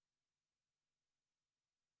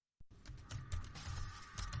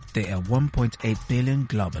There are 1.8 billion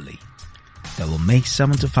globally. They will make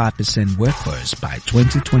 75% workforce by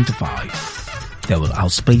 2025. They will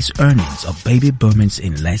outspace earnings of baby boomers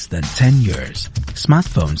in less than 10 years.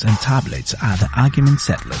 Smartphones and tablets are the argument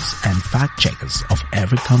settlers and fact checkers of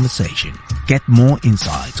every conversation. Get more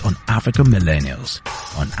insights on African Millennials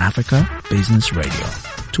on Africa Business Radio.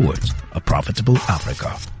 Towards a profitable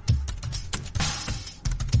Africa.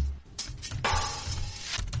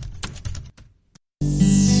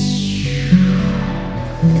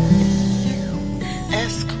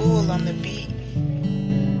 That's cool on the beat.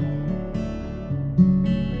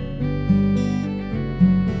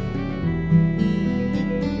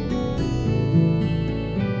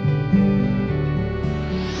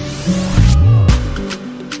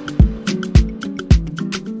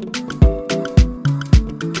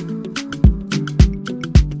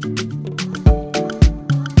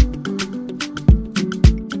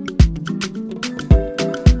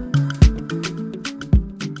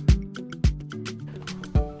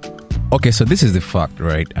 Okay, so this is the fact,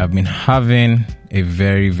 right? I've been having a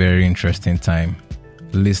very, very interesting time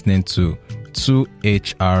listening to two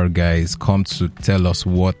HR guys come to tell us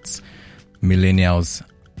what millennials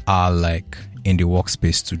are like in the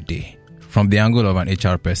workspace today. From the angle of an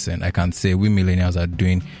HR person, I can say we millennials are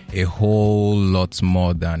doing a whole lot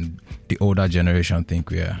more than the older generation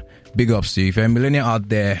think we are. Big ups to you. If you're a millennial out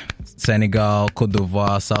there, Senegal, Cote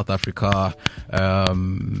d'Ivoire, South Africa,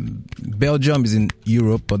 Belgium is in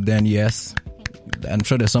Europe, but then yes, I'm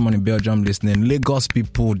sure there's someone in Belgium listening. Lagos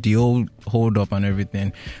people, the old hold up and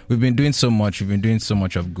everything. We've been doing so much. We've been doing so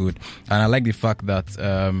much of good. And I like the fact that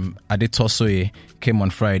Adetosoye came on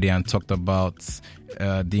Friday and talked about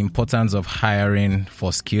the importance of hiring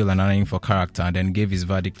for skill and hiring for character, and then gave his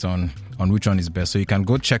verdict on which one is best. So you can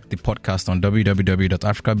go check the podcast on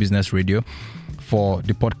www.africabusinessradio for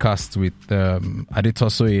the podcast with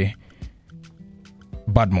Adetosoye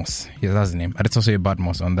Badmos. Yes, that's the name. Adetosoye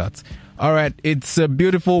Badmos on that. All right, it's a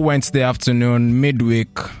beautiful Wednesday afternoon,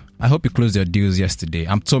 midweek. I hope you closed your deals yesterday.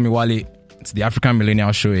 I'm Tomi Wale. It's the African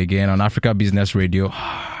Millennial Show again on Africa Business Radio.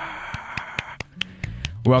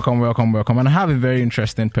 Welcome. And I have a very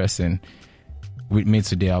interesting person with me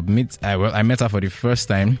today. I met her for the first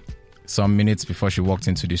time some minutes before she walked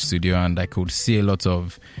into the studio, and I could see a lot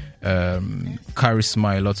of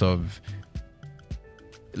charisma, a lot of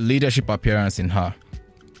leadership appearance in her.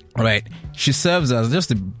 All right. She serves as,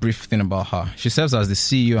 just a brief thing about her, she serves as the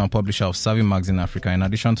CEO and publisher of Savvy Magazine Africa, in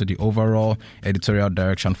addition to the overall editorial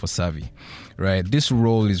direction for Savvy. Right. This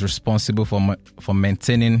role is responsible for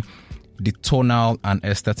maintaining the tonal and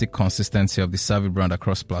aesthetic consistency of the Savvy brand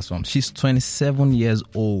across platforms. She's 27 years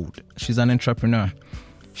old. She's an entrepreneur.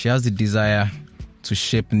 She has the desire to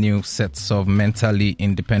shape new sets of mentally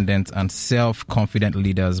independent and self-confident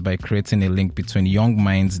leaders by creating a link between young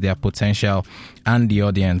minds, their potential, and the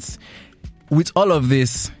audience. With all of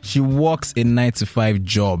this, she works a 9-to-5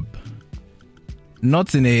 job.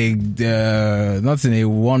 Not in a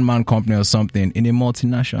one-man company or something, in a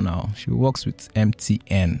multinational. She works with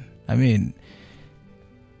MTN. I mean,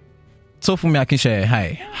 Tofunmi Akinseye,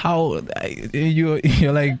 hi. How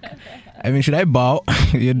you're like? I mean, should I bow?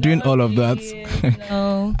 You're doing all of that.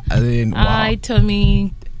 No. I mean, wow. Hi,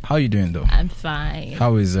 Tommy. How are you doing though? I'm fine.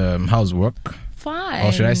 How's work? Fine.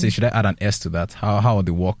 Or should I add an S to that? How are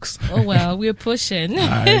the walks? Oh well, we're pushing.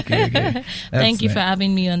 Okay. Thank you for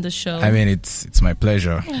having me on the show. I mean, it's my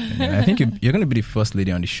pleasure. I think you're going to be the first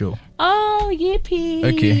lady on the show. Oh, yippee!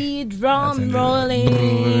 Okay. Drum rolling.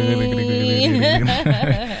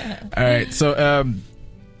 All right. So,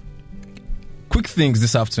 quick things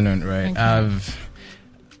this afternoon, right? Okay.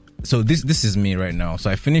 So this is me right now. So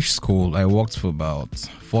I finished school. I worked for about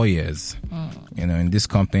 4 years, in this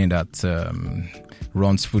company that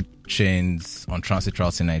runs food chains on transit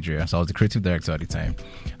routes in Nigeria. So I was the creative director at the time.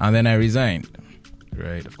 And then I resigned,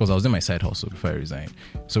 right? Of course, I was doing my side hustle before I resigned.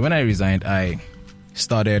 So when I resigned, I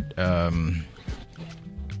started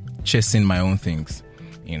chasing my own things,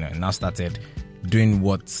 and now started doing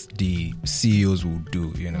what the CEOs would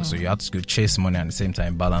do, so you have to go chase money and at the same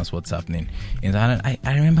time balance what's happening. And I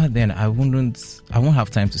remember then I won't have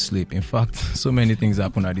time to sleep. In fact, so many things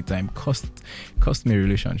happened at the time. Cost me a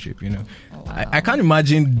relationship, Oh, wow. I can't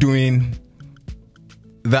imagine doing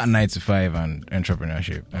that 9-to-5 and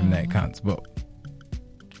entrepreneurship. I mean, I can't. But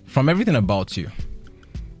from everything about you,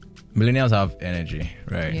 millennials have energy,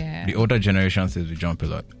 right? Yeah. The older generation says we jump a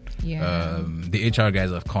lot. Yeah. The HR guys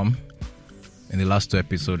have come in the last 2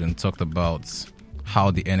 episodes and talked about how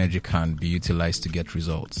the energy can be utilized to get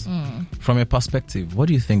results. From a perspective, what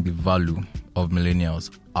do you think the value of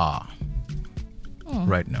millennials are?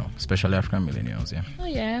 right now, especially African millennials? Yeah. Oh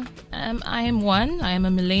yeah, I am one. I am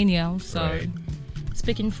a millennial, so Right.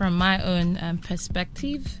 speaking from my own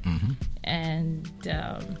perspective and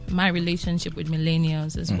my relationship with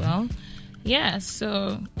millennials as well. Yeah,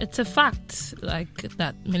 so it's a fact like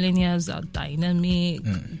that. Millennials are dynamic,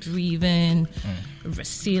 driven,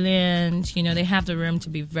 resilient. You know, they have the room to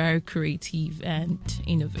be very creative and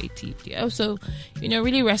innovative. They're also, you know,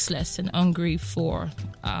 really restless and hungry for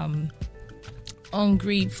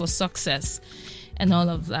success and all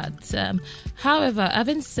of that. However,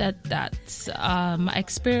 having said that, my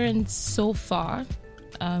experience so far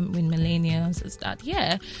with millennials is that,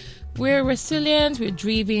 yeah, we're resilient, we're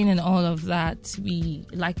driven and all of that. We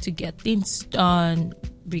like to get things done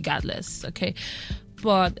regardless, okay?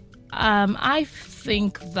 But I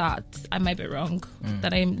think that, I might be wrong,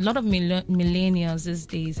 that a lot of millennials these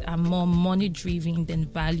days are more money-driven than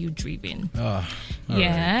value-driven. All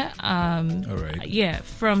Yeah. right. All right. Yeah,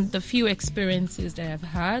 from the few experiences that I've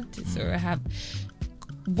had, so I have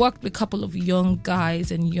worked with a couple of young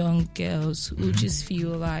guys and young girls who just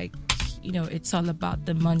feel like, you know, it's all about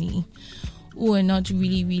the money, who are not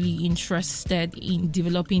really, really interested in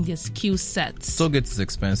developing their skill sets. So gets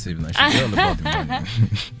expensive. Now. It should be all about the money.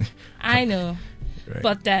 I know. Right.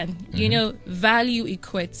 But then, you know, value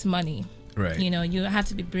equates money. Right. You know, you have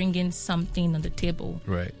to be bringing something on the table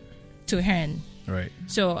Right. to earn. Right.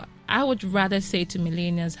 So I would rather say to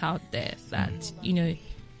millennials out there that, you know,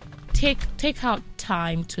 take out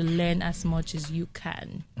time to learn as much as you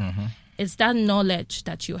can. It's that knowledge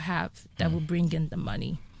that you have that will bring in the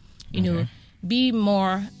money. You know, be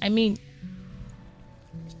more, I mean,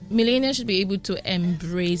 millennials should be able to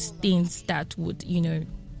embrace things that would, you know,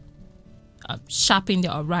 sharpen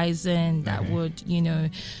their horizon, that would, you know,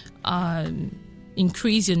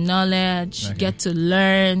 increase your knowledge, get to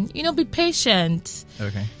learn, you know, be patient.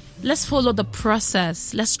 Okay. Let's follow the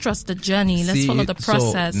process. Let's trust the journey. Let's follow the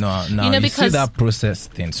process. So, no, you know, you because see that process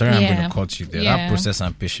thing. Sorry, I'm Yeah. going to cut you there. Yeah. That process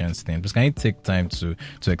and patience thing. Because can you take time to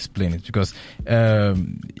explain it? Because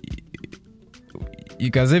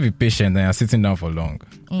you can say be patient and you're sitting down for long,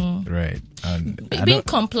 right? And being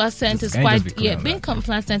complacent is can you just be quite clear on being that?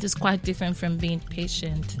 complacent is quite different from being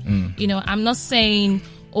patient. You know, I'm not saying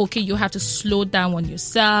okay, you have to slow down on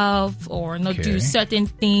yourself or not do certain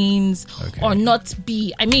things or not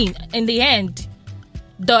be. I mean, in the end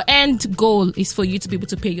goal is for you to be able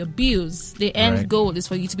to pay your bills. The end goal is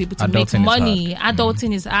for you to be able to make money.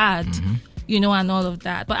 Adulting is hard, you know, and all of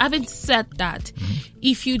that. But having said that,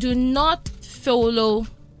 if you do not follow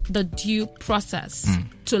the due process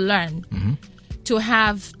to learn, to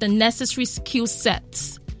have the necessary skill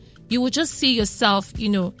sets, you will just see yourself, you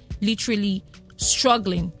know, literally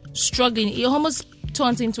struggling. It almost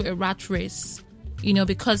turns into a rat race, you know,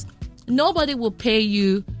 because nobody will pay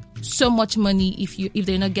you so much money if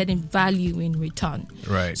they're not getting value in return.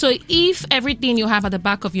 Right. So if everything you have at the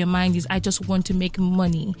back of your mind is I just want to make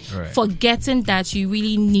money, forgetting that you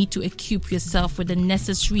really need to equip yourself with the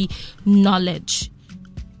necessary knowledge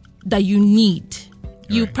that you need,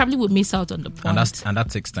 you probably will miss out on the point. And that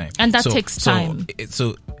takes time. And that takes time.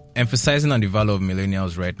 So emphasizing on the value of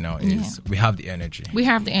millennials right now is we have the energy. We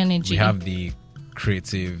have the energy. We have the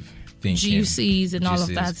creative thinking. Juices and all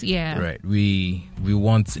of that, yeah. Right. We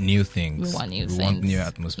want new things. We want new We want things. new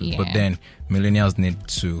atmosphere. Yeah. But then millennials need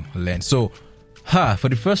to learn. So, for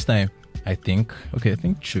the first time, I think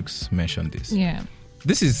Chooks mentioned this. Yeah.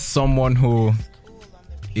 This is someone who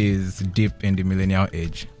is deep in the millennial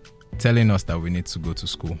age telling us that we need to go to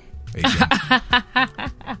school again.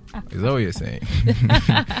 Is that what you're saying?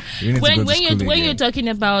 When you're talking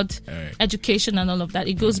about education and all of that,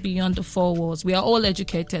 it goes beyond the four walls. We are all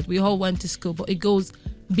educated. We all went to school, but it goes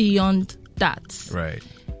beyond that. Right.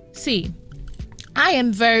 See, I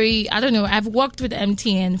am I've worked with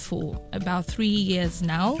MTN for about 3 years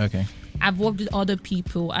now. Okay. I've worked with other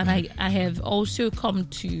people, and I have also come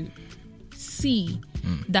to see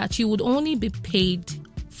that you would only be paid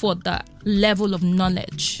for the level of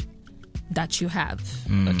knowledge that you have.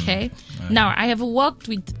 Okay. Now, I have worked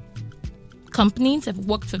with companies, I've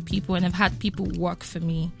worked for people, and I've had people work for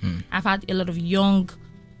me. I've had a lot of young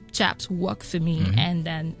chaps work for me, and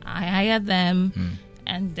then I hire them,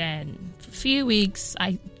 and then for a few weeks,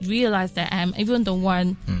 I realized that I'm even the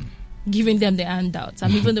one giving them the handouts.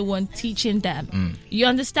 I'm even the one teaching them. You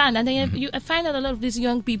understand? And then I find out a lot of these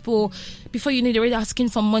young people, before you know, they're already asking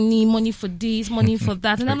for money for this, money for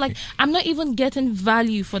that. And I'm like, I'm not even getting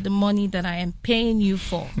value for the money that I am paying you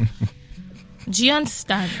for. Do you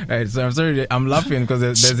understand? Right, so I'm sorry, I'm laughing because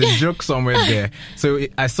there's a joke somewhere there. So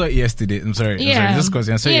I saw it yesterday. I'm sorry, just because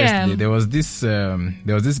I saw it yesterday. There was this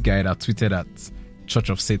guy that tweeted at Church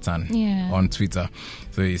of Satan Yeah. on Twitter.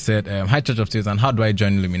 So he said, "Hi Church of Satan, how do I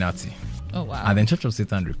join Illuminati?" Oh wow. And then Church of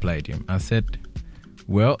Satan replied him and said,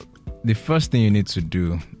 "Well, the first thing you need to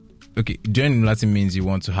do, okay, join Illuminati means you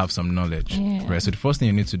want to have some knowledge, right? So the first thing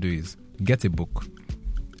you need to do is get a book,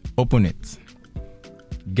 open it,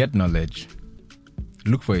 get knowledge,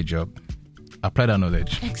 look for a job, apply that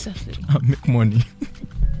knowledge, Exactly. and make money."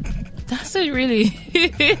 That's it, really.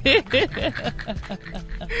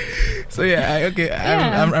 So yeah,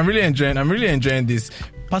 I'm really enjoying this,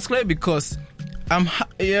 particularly because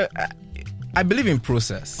I believe in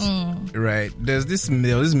process, right? There was this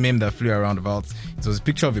meme that flew around about, it was a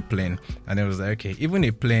picture of a plane, and it was like, okay, even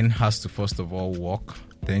a plane has to first of all walk,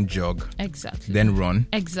 then jog, Exactly. then run,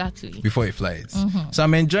 Exactly. before it flies. So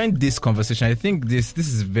I'm enjoying this conversation. I think this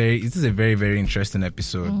is a very, very interesting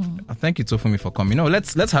episode. Thank you, Tofunmi, for coming. No,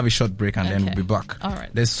 let's have a short break and then we'll be back. All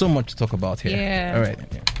right. There's so much to talk about here. Yeah. All right.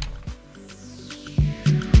 Yeah.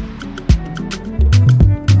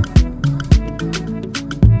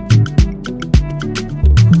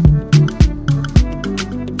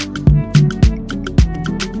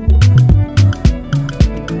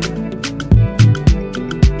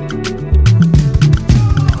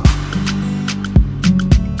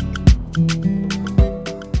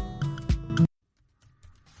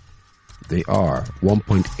 They are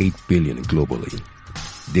 1.8 billion globally.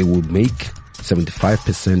 They will make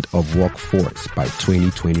 75% of workforce by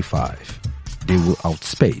 2025. They will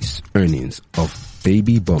outspace earnings of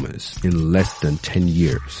baby boomers in less than 10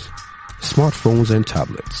 years. Smartphones and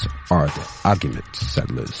tablets are the argument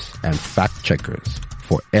settlers and fact checkers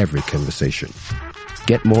for every conversation.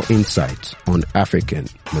 Get more insights on African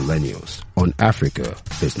millennials on Africa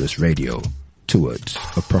Business Radio, towards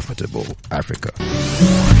a profitable Africa.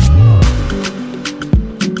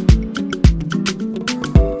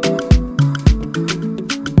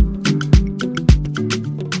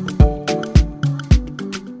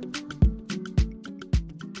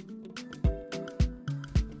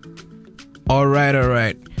 All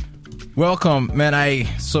right. Welcome, man.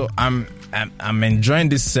 I'm enjoying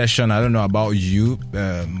this session. I don't know about you,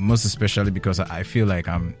 most especially because I feel like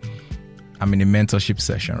I'm in a mentorship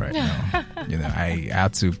session right now. I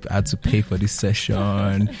had to pay for this session.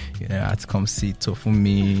 I had to come see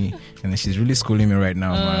Tofunmi, and she's really schooling me right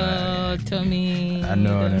now. Oh, Tommy. I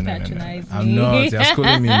know, don't no. patronize me. I'm not. You're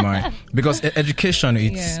schooling me, man. Because education,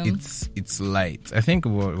 it's light. I think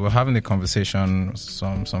we're having a conversation.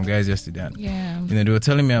 Some guys yesterday. And, they were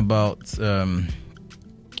telling me about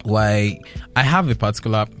why I have a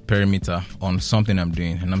particular perimeter on something I'm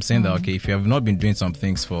doing, and I'm saying that okay, if you have not been doing some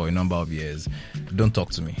things for a number of years, don't talk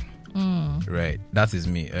to me. Right, that is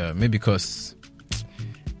me. Maybe because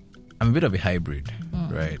I'm a bit of a hybrid,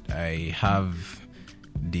 right? I have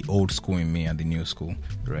the old school in me and the new school,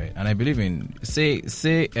 right? And I believe in there's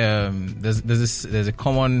a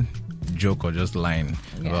common joke or just line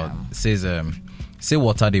about says say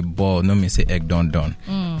water the boil, no me say egg done.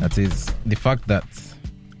 That is the fact that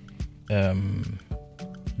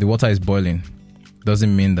the water is boiling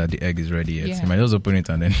doesn't mean that the egg is ready yet. You might just open it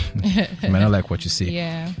and then you might not like what you see.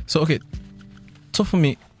 So okay,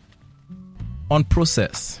 Tofunmi, on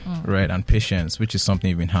process, right, and patience, which is something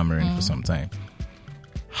you've been hammering for some time.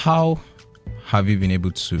 How have you been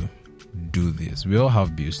able to do this? We all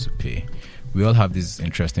have bills to pay. We all have this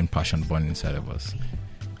interesting passion born inside of us.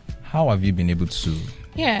 How have you been able to?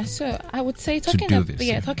 Yeah, so I would say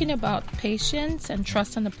talking about patience and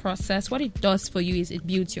trust in the process, what it does for you is it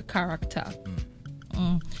builds your character.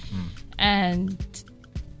 And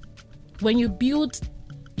when you build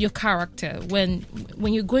your character, when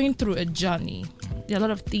you're going through a journey, there are a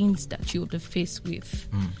lot of things that you'll be faced with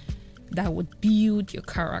that would build your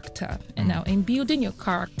character. And now in building your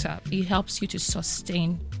character, it helps you to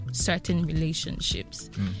sustain certain relationships.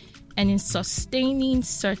 And in sustaining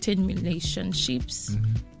certain relationships,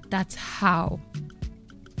 that's how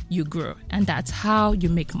you grow. And that's how you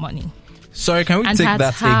make money. Sorry, can we take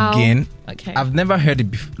that again? Okay. I've never heard it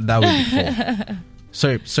that way before.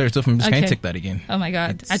 Sorry, Tofunmi, can you take that again? Oh my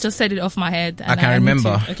God. I just said it off my head. And I can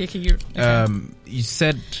remember. Okay, can you? Okay. You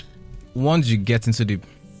said once you get into the...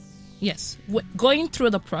 Yes. Going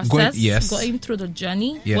through the process, going through the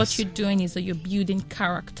journey, what you're doing is that you're building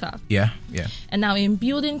character. Yeah. And now in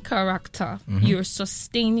building character, you're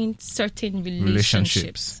sustaining certain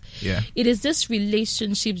relationships. Yeah. It is this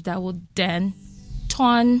relationships that will then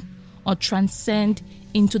turn or transcend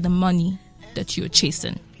into the money that you're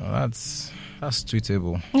chasing. Oh, that's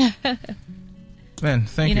tweetable. Man,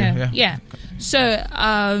 thank you. Yeah. So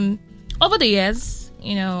over the years,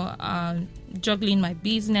 juggling my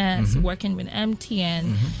business, working with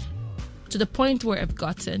MTN, to the point where I've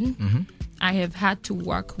gotten, I have had to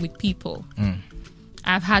work with people.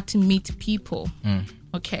 I've had to meet people.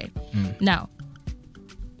 Okay. Now,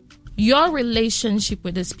 your relationship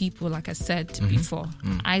with these people, like I said before,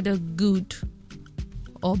 either good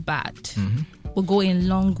or bad, will go a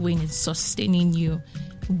long way in sustaining you,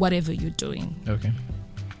 whatever you're doing. Okay.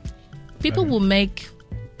 People will make,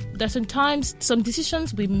 there's sometimes some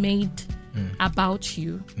decisions we made about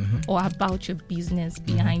you or about your business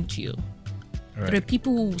behind you. Right. There are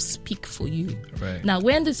people who will speak for you. Right. Now,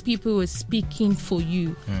 when these people are speaking for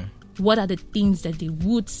you, what are the things that they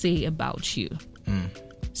would say about you?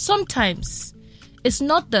 Sometimes it's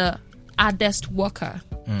not the hardest worker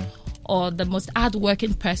or the most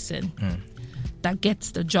hardworking person that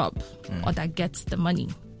gets the job or that gets the money.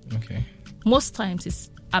 Okay. Most times it's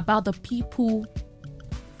about the people.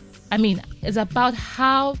 I mean, it's about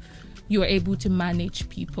how you're able to manage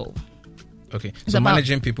people. Okay, so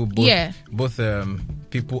managing people, both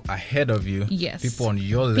people ahead of you, yes, people on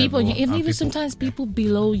your level, even sometimes people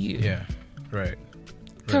below you. Yeah, right.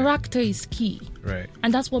 Character is key, right,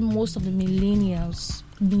 and that's what most of the millennials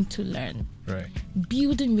need to learn. Right,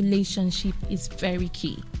 building relationship is very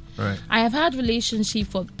key. Right, I have had relationship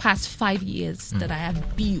for the past 5 years that I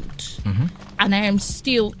have built, and I am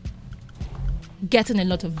still getting a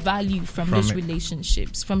lot of value from those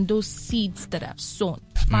relationships, from those seeds that I've sown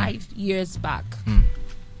 5 years back.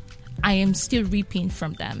 I am still reaping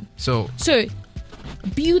from them. So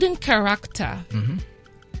building character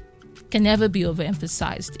can never be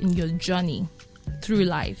overemphasized in your journey through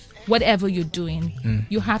life. Whatever you're doing,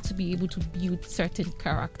 you have to be able to build certain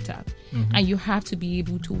character, and you have to be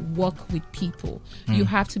able to work with people. You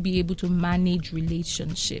have to be able to manage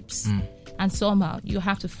relationships. And somehow you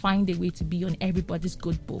have to find a way to be on everybody's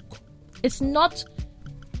good book. It's not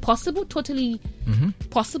possible, totally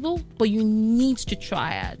possible, but you need to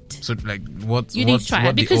try it. So, like what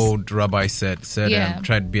the old rabbi said,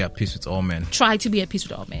 try to be at peace with all men. Try to be at peace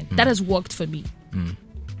with all men. That has worked for me.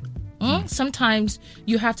 Sometimes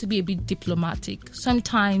you have to be a bit diplomatic.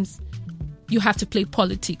 Sometimes you have to play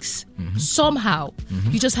politics. Somehow,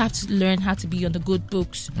 you just have to learn how to be on the good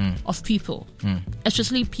books of people,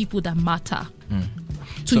 especially people that matter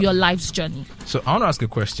to your life's journey. So I want to ask a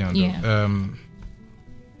question. Yeah.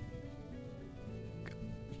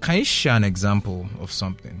 Can you share an example of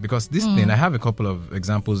something? Because this thing, I have a couple of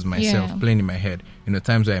examples myself playing in my head.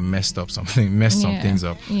 Times where I messed some things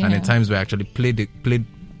up, and in times where I actually played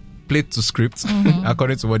to script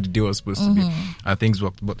according to what the deal was supposed to be, and things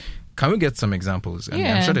worked. But can we get some examples? And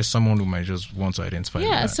I'm sure there's someone who might just want to identify.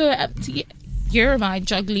 Yeah, so here am I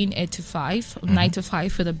juggling 8 to 5, 9 to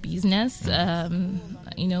 5 for the business.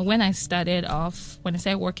 When I started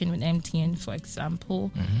working with MTN, for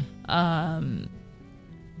example,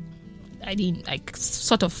 I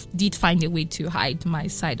sort of did find a way to hide my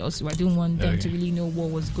side also. I didn't want them to really know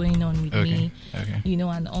what was going on with me,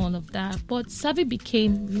 and all of that. But Savvy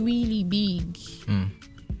became really big.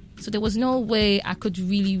 So there was no way I could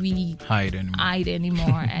really hide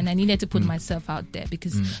anymore. And I needed to put myself out there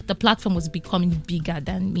because the platform was becoming bigger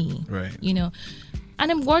than me. Right. And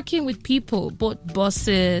I'm working with people, both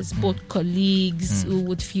bosses, both colleagues who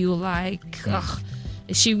would feel like,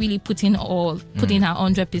 is she really putting her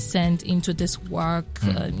 100% into this work?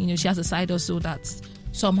 She has a side also that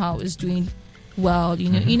somehow is doing well.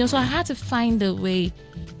 So I had to find a way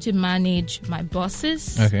to manage my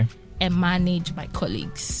bosses and manage my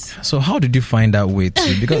colleagues. So how did you find that way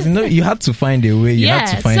too? Because you had to find a way.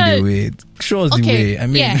 A way. Show us the way. I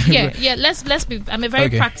mean, Let's be. I'm a very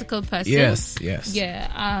practical person. Yes.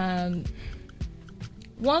 Yeah.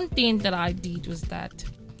 One thing that I did was that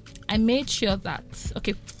I made sure that,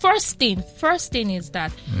 first thing is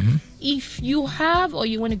that if you have or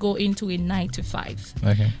you want to go into a 9 to 5,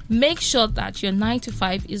 make sure that your 9 to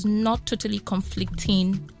 5 is not totally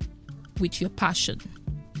conflicting with your passion.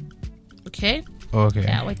 Okay?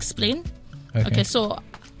 Yeah, I'll explain. Okay, so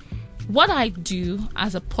what I do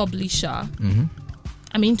as a publisher,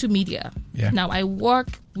 I'm into media. Yeah. Now, I work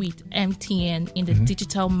with MTN in the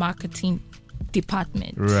digital marketing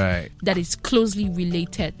department that is closely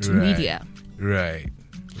related to media. Right.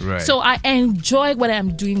 So I enjoy what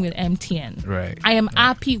I'm doing with MTN. Right. I am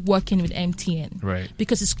happy working with MTN. Right.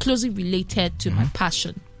 Because it's closely related to my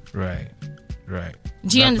passion. Right.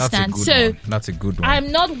 Do you understand? That's a good one. I'm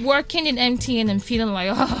not working in MTN and feeling like,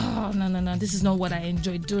 no, this is not what I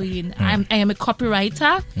enjoy doing. I am a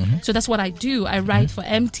copywriter, so that's what I do. I write for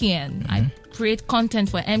MTN. I create content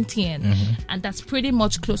for MTN, and that's pretty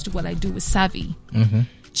much close to what I do with Savvy.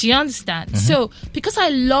 Do you understand? So because I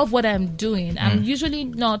love what I'm doing, I'm usually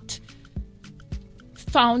not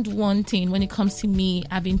found one thing when it comes to me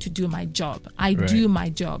having to do my job. I do my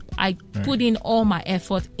job. I put in all my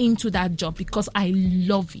effort into that job because I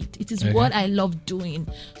love it. It is what I love doing.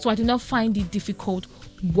 So I do not find it difficult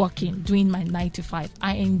doing my 9 to 5.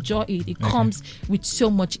 I enjoy it. It comes with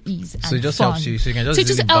so much ease and so it just fun. helps you. So you can just so it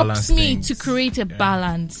just helps me things. to create a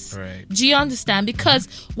balance. Right. Do you understand? Because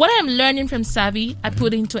what I'm learning from Savvy, I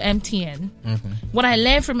put into MTN. What I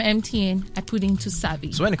learn from MTN, I put into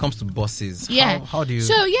Savvy. So when it comes to bosses, how do you...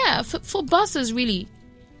 So for bosses, really,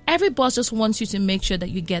 every boss just wants you to make sure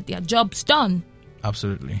that you get their jobs done.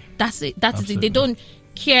 Absolutely. That's it. That's it. They don't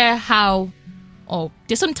care how...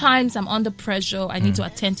 sometimes I'm under pressure. I need to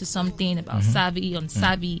attend to something about Savvy, on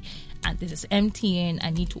Savvy, and this is MTN. I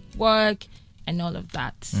need to work and all of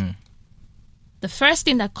that. The first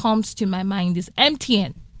thing that comes to my mind is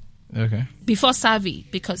MTN. Okay. Before Savvy,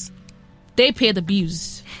 because they pay the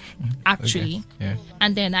bills, actually. Okay. Yeah.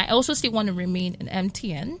 And then I also still want to remain in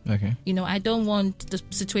MTN. Okay. You know, I don't want the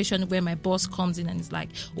situation where my boss comes in and is like,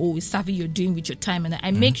 oh, it's Savvy you're doing with your time. And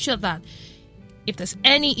I make sure that if there's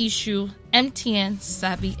any issue,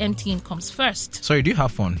 MTN comes first. Sorry, do you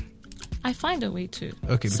have fun? I find a way to.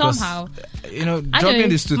 Okay, because, somehow. Juggling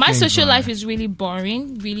these two my things, social life is really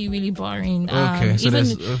boring. Really, really boring. Okay, so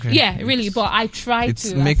yeah, really. But I try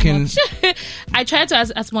it's to. Making I try to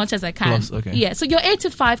as much as I can. Plus, okay. Yeah, so your 8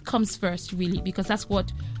 to 5 comes first, really, because that's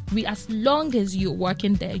what as long as you're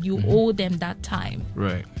working there, you owe them that time.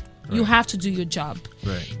 Right. You have to do your job.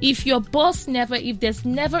 Right. If there's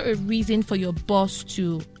never a reason for your boss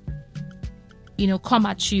to, come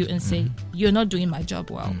at you and say, you're not doing my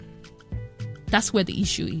job well. That's where the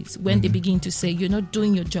issue is. When they begin to say, you're not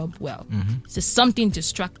doing your job well. There's something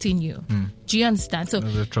distracting you. Do you understand? So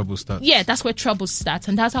that's where trouble starts. Yeah, that's where trouble starts.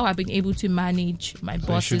 And that's how I've been able to manage my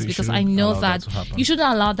bosses, because I know that you shouldn't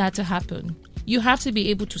allow that to happen. You have to be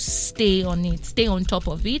able to stay on it, stay on top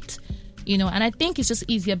of it. And I think it's just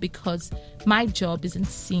easier because my job is in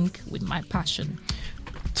sync with my passion.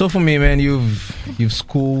 So for me, man, you've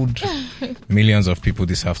schooled millions of people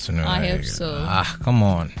this afternoon. I hope so. Come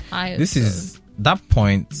on. This is that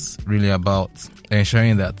point really about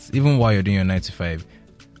ensuring that even while you're doing your 9 to 5,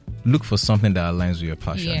 look for something that aligns with your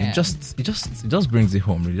passion. Yeah. It just brings it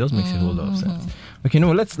home. Really, it just makes a whole lot of sense. Okay,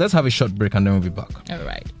 let's have a short break and then we'll be back. All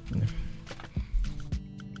right. Yeah.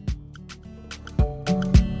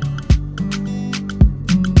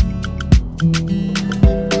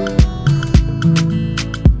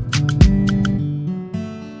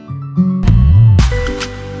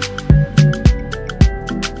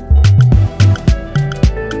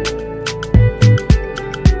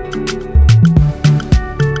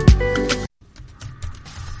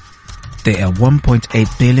 There are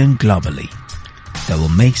 1.8 billion globally. That will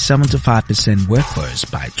make 75% workforce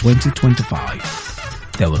by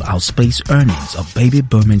 2025. That will outspace earnings of baby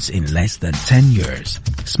boomers in less than 10 years.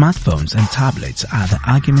 Smartphones and tablets are the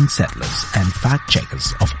argument settlers and fact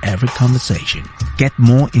checkers of every conversation. Get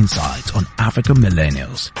more insights on African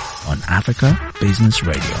Millennials on Africa Business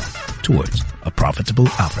Radio. Towards a profitable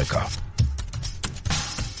Africa.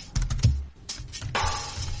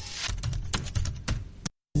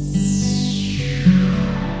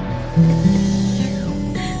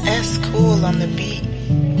 That's cool on the beat.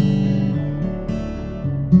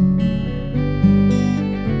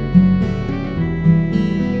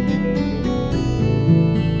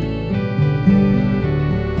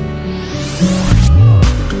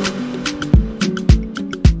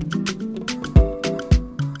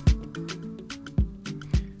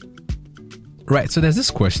 Right, so there's this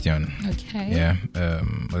question. Okay. Yeah,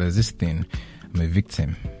 but there's this thing. I'm a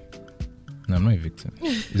victim. No, I'm not a victim.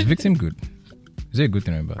 Is victim good? Is it a good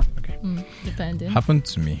thing or bad? Okay. Depending. Happened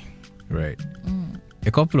to me, right?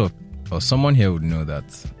 A couple of, or someone here would know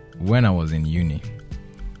that when I was in uni,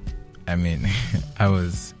 I mean, I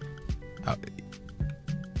was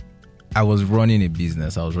running a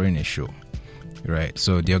business. I was running a show, right?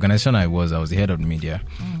 So the organization I was the head of the media.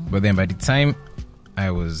 But then by the time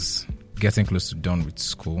I was getting close to done with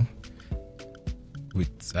school,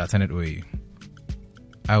 I attended OAU,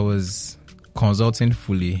 I was consulting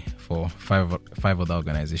fully for five other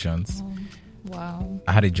organizations. Wow.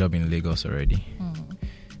 I had a job in Lagos already.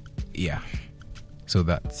 Yeah. So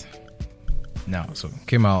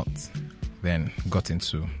came out, then got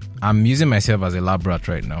into, I'm using myself as a lab rat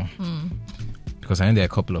right now. Because I know there are a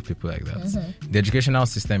couple of people like that. The educational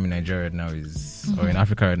system in Nigeria right now or in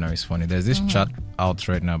Africa right now is funny. There's this chart out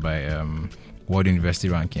right now by World University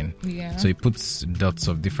Ranking. Yeah. So it puts dots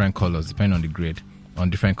of different colors depending on the grade on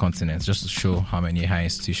different continents, just to show how many high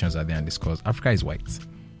institutions are there in this course. Africa is white.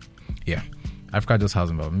 Yeah. Africa just has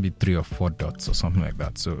about maybe 3 or 4 dots or something like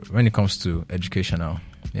that. So when it comes to education now,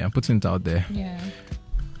 I'm putting it out there. Yeah.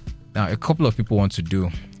 Now, a couple of people want to do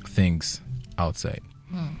things outside.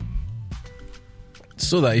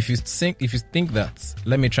 So that if you think that,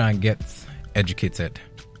 let me try and get educated,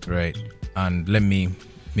 right? And let me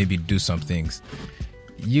maybe do some things.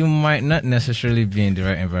 You might not necessarily be in the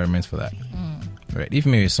right environment for that. Right? If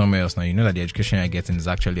maybe somewhere else now, you know that the education you're getting is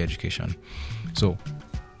actually education. So,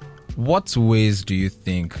 what ways do you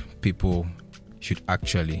think people should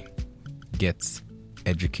actually get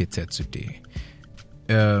educated today?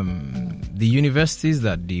 The universities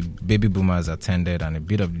that the baby boomers attended and a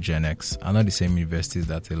bit of the Gen X are not the same universities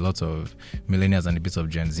that a lot of millennials and a bit of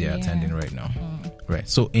Gen Z are attending right now. Right.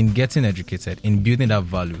 So in getting educated, in building that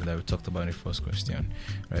value that we talked about in the first question,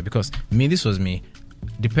 right? Because this was me.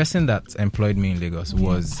 The person that employed me in Lagos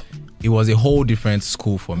was a whole different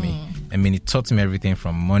school for me. It taught me everything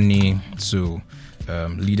from money to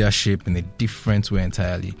leadership in a different way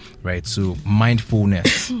entirely, right? To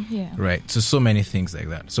mindfulness, right? To so many things like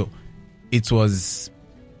that. So it was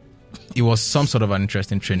some sort of an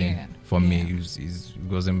interesting training for me. It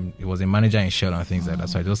was a manager in Shell and things like that.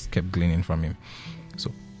 So I just kept gleaning from him.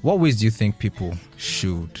 So what ways do you think people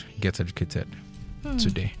should get educated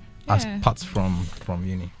today, as apart from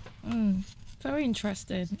uni? Very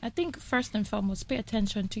interesting. I think first and foremost, pay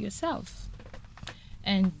attention to yourself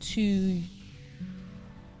and to...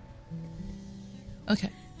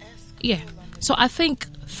 Okay. Yeah. So I think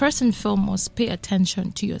first and foremost, pay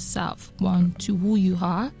attention to yourself. One, to who you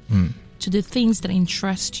are, to the things that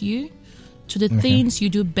interest you, to the things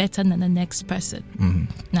you do better than the next person.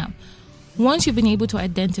 Now, once you've been able to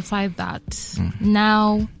identify that,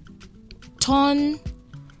 now turn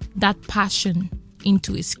that passion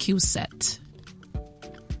into a skill set.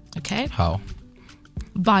 Okay? How?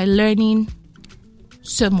 By learning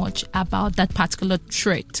so much about that particular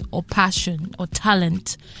trait or passion or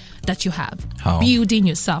talent that you have. How? Building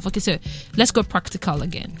yourself. Okay, so let's go practical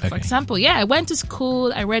again. Okay. For example, I went to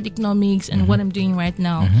school, I read economics, and what I'm doing right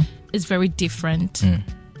now is very different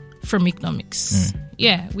from economics.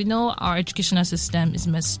 Yeah, we know our educational system is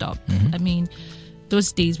messed up.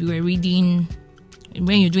 Those days we were reading...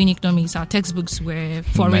 When you're doing economics, our textbooks were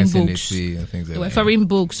foreign books. Things like that. Foreign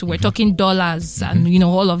books. We're talking dollars and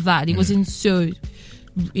all of that. It wasn't so,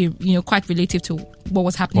 quite relative to what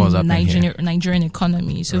was happening in the Nigerian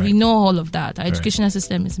economy. So we know all of that. Our educational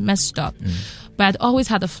system is messed up. But I'd always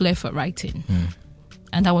had a flair for writing,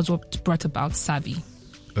 and that was what brought about Savvy.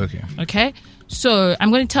 Okay. So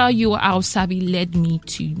I'm going to tell you how Savvy led me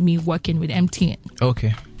to me working with MTN.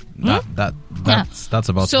 Okay. That's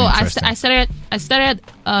about so I started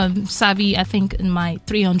Savvy, I think, in my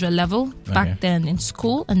 300 level back then in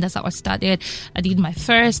school, and that's how I started. I did my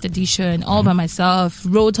first edition all by myself,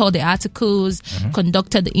 wrote all the articles,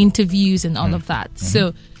 conducted the interviews and all of that.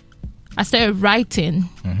 So I started writing,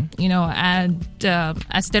 and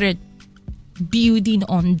I started building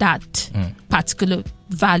on that particular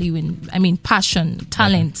value and passion,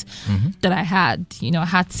 talent that I had. I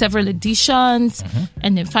had several editions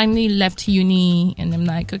and then finally left uni, and I'm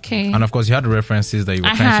like, okay. And of course you had references that you were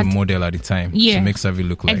trying to model at the time to make Savvy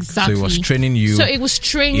look like. Exactly. So it was training you. So it was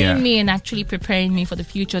training me and actually preparing me for the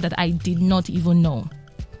future that I did not even know.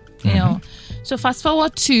 You know. So fast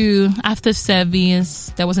forward to after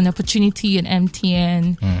service, there was an opportunity at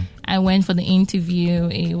MTN. I went for the interview.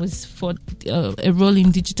 It was for a role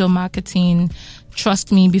in digital marketing.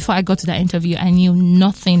 Trust me, before I got to that interview, I knew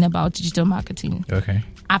nothing about digital marketing. Okay.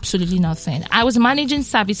 Absolutely nothing. I was managing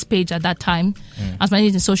service page at that time. I was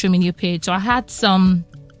managing the social media page. So I had some,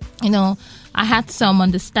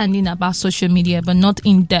 understanding about social media, but not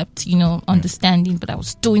in depth, understanding. But I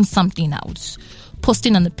was doing something. I was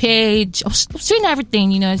posting on the page. I was doing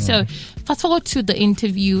everything, So fast forward to the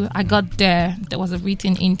interview. I got there. There was a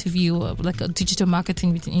written interview, like a digital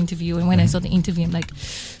marketing written interview. And when I saw the interview, I'm like,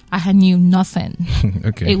 I knew nothing.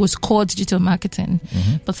 Okay. It was called digital marketing.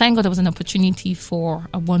 But thank God there was an opportunity for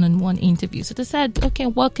a one-on-one interview. So they said, okay,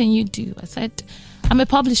 what can you do? I said, I'm a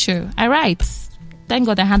publisher. I write. Thank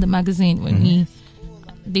God I had the magazine when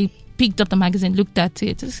they picked up the magazine, looked at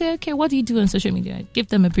it, and said, okay, what do you do on social media? I give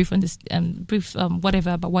them a brief on this, whatever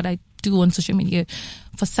about what I do on social media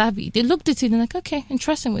for Savvy. They looked at it and like, okay,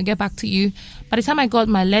 interesting, we'll get back to you. By the time I got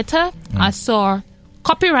my letter, I saw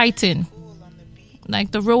copywriting.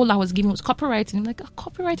 Like the role I was given was copywriting. I'm like,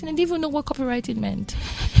 copywriting? I didn't even know what copywriting meant.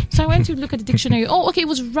 So I went to look at the dictionary. Oh, okay, it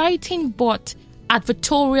was writing, but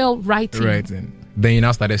advertorial writing. Then you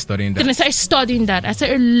now started studying that. Then I started studying that. I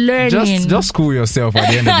started learning. Just school yourself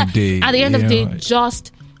at the end of the day. At the end of the day,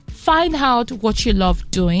 just find out what you love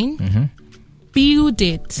doing. build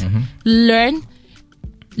it, learn,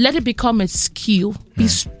 let it become a skill,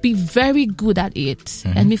 be very good at it,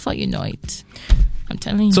 and before you know it, I'm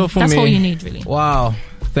telling you, that's all you need, really. Wow.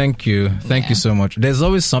 Thank you so much. There's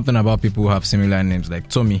always something about people who have similar names, like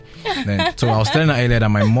Tomi. So I was telling her earlier that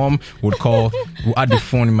my mom would add the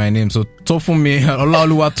phone in my name. So Tofunmi,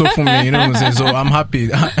 Olaoluwa Tofunmi, you know what I'm saying? So I'm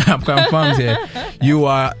happy. I'm confirmed here. You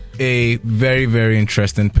are a very, very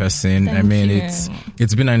interesting person.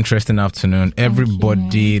 It's been an interesting afternoon.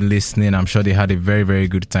 Everybody listening, I'm sure they had a very, very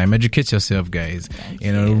good time. Educate yourself, guys.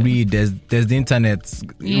 Read. There's the internet.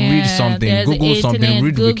 Read something. Google something.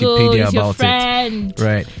 Read Wikipedia about it.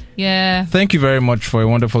 Right. Yeah. Thank you very much for a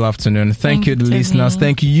wonderful afternoon. Thank you, the listeners.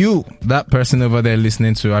 Thank you, that person over there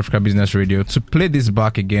listening to Africa Business Radio. To play this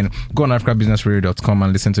back again, go on africabusinessradio.com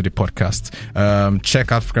and listen to the podcast.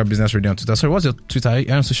 Check Africa Business Radio on Twitter. Sorry, what's your Twitter? Are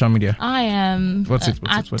you on social media? I am at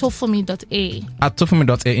Tofunmi.a. At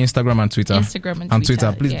Tofunmi.a, Instagram and Twitter. And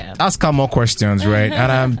Twitter. Please ask her more questions, right?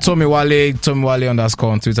 And I'm Tomi Wale _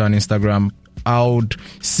 on Twitter and Instagram. I would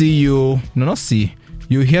see you. No, not see.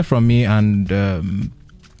 You'll hear from me, and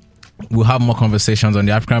we'll have more conversations on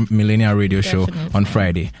the African Millennial Radio Show on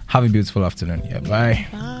Friday. Have a beautiful afternoon. Yeah, bye.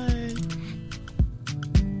 Bye.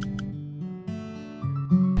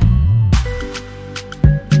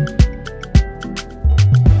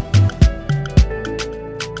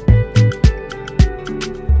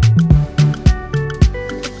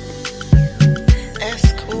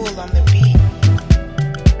 That's cool on the beat.